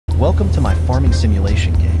Welcome to my farming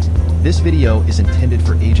simulation game. This video is intended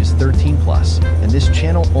for ages 13 plus, and this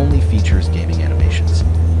channel only features gaming animations.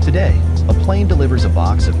 Today, a plane delivers a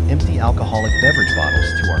box of empty alcoholic beverage bottles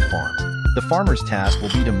to our farm. The farmer's task will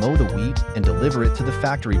be to mow the wheat and deliver it to the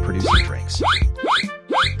factory producing drinks.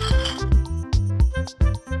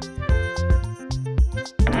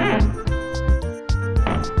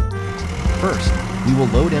 First, we will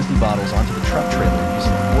load empty bottles onto the truck trailer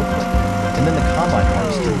using a forklift, and then the combine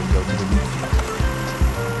harvester will go to the wheat field.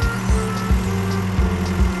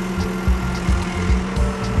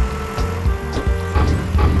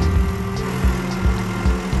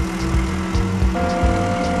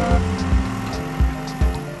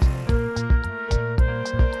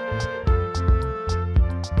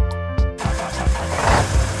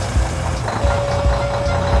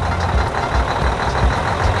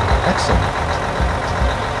 Excellent.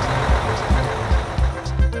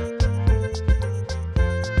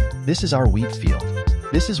 This is our wheat field.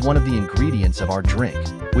 This is one of the ingredients of our drink,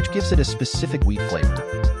 which gives it a specific wheat flavor.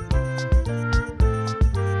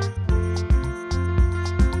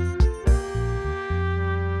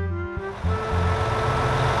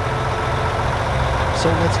 So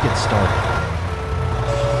let's get started.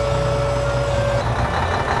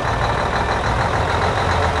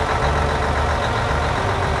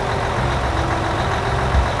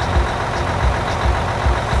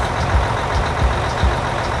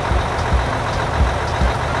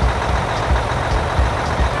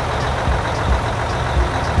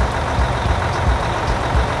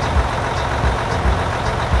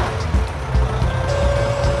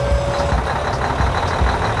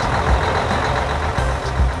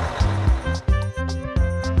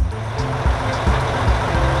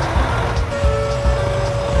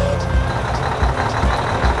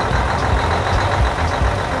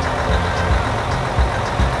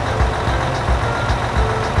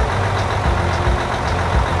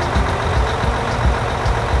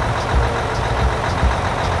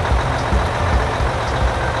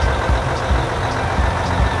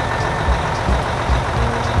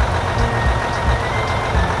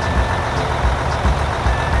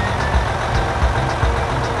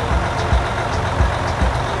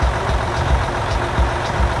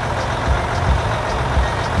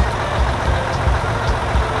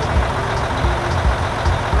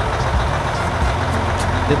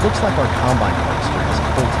 It looks like our combine harvester has a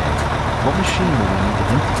full tank. What machine will we need to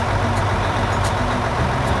empty?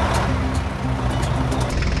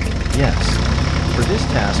 Yes. For this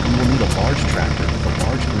task, we will need a large tractor with a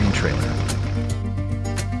large green trailer.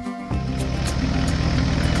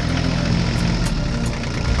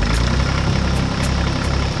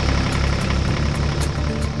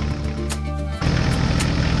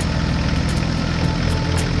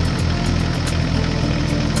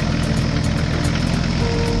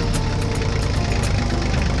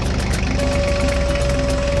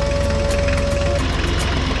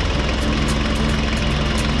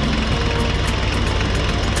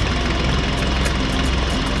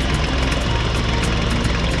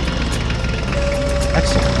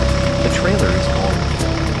 Excellent. The trailer is all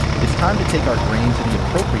full. It's time to take our grain to the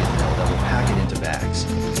appropriate mill that will pack it into bags.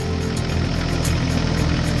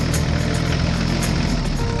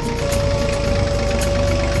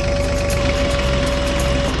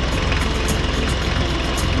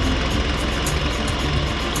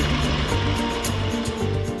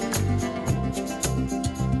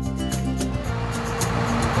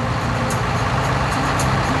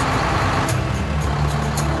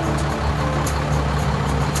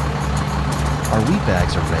 Our wheat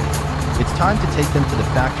bags are ready. It's time to take them to the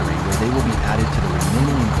factory where they will be added to the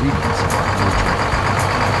remaining ingredients of our beer drink.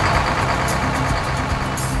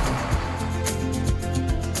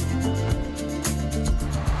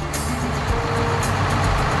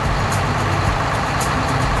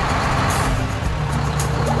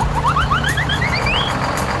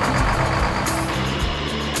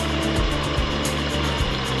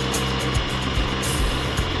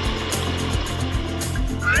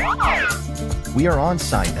 We are on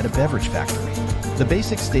site at a beverage factory. The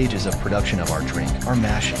basic stages of production of our drink are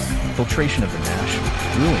mashing, filtration of the mash,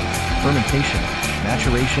 brewing, fermentation,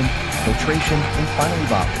 maturation, filtration, and finally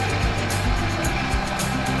bottling.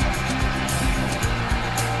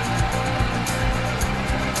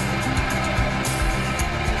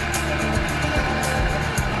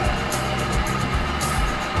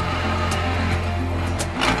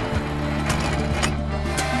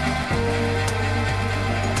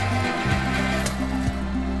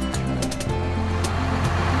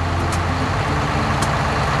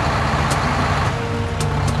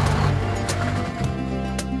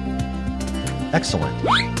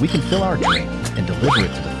 Excellent. We can fill our drink and deliver it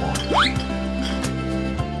to the farm.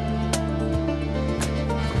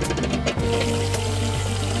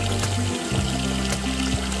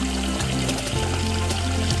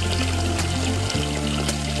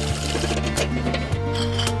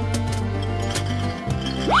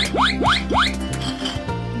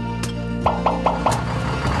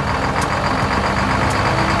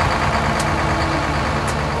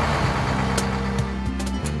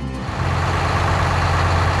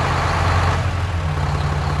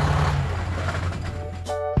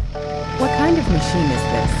 What kind of machine is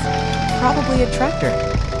this? Probably a tractor,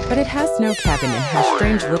 but it has no cabin and has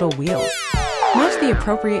strange little wheels. Match the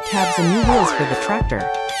appropriate cabs and new wheels for the tractor.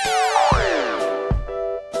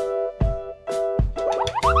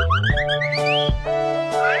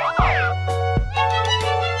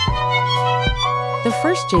 The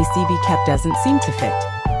first JCB cab doesn't seem to fit.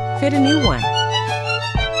 Fit a new one.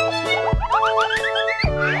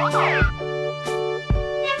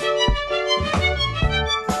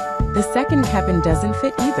 The second cabin doesn't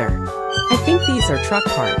fit either. I think these are truck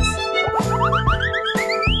parts.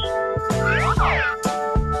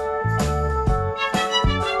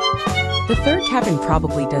 The third cabin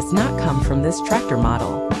probably does not come from this tractor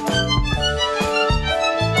model.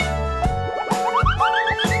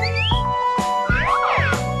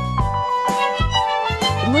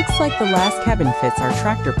 It looks like the last cabin fits our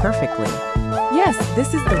tractor perfectly. Yes,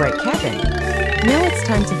 this is the right cabin. Now it's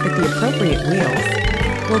time to fit the appropriate wheels.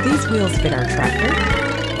 Will these wheels fit our tractor?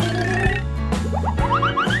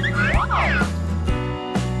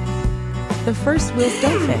 The first wheels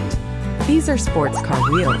don't fit. These are sports car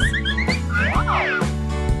wheels.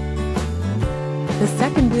 The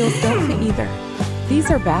second wheels don't fit either. These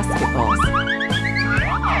are basketballs.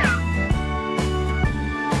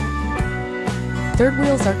 Third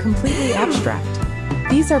wheels are completely abstract.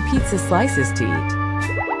 These are pizza slices to eat.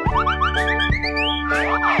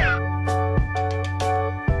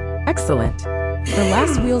 Excellent. The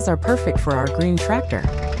last wheels are perfect for our green tractor.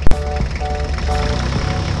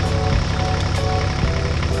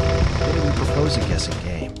 Today we propose a guessing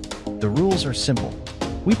game. The rules are simple.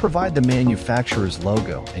 We provide the manufacturer's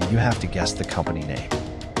logo and you have to guess the company name.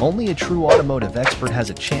 Only a true automotive expert has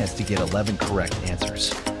a chance to get 11 correct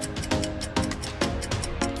answers.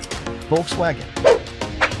 Volkswagen.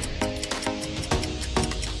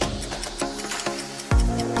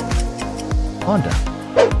 Honda.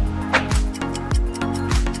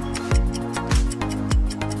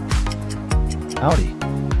 Audi.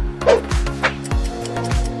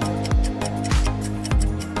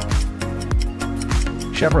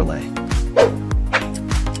 Chevrolet.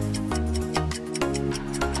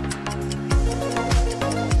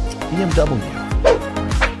 BMW.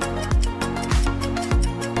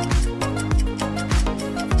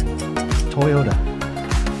 Toyota.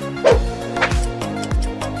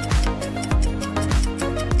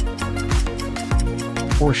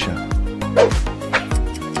 Porsche.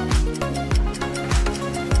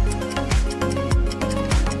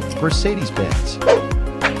 Mercedes-Benz.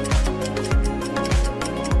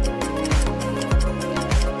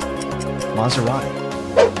 Maserati.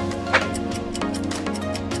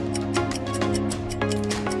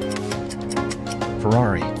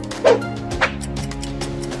 Ferrari.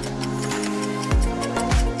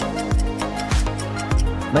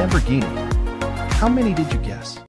 Lamborghini. How many did you guess?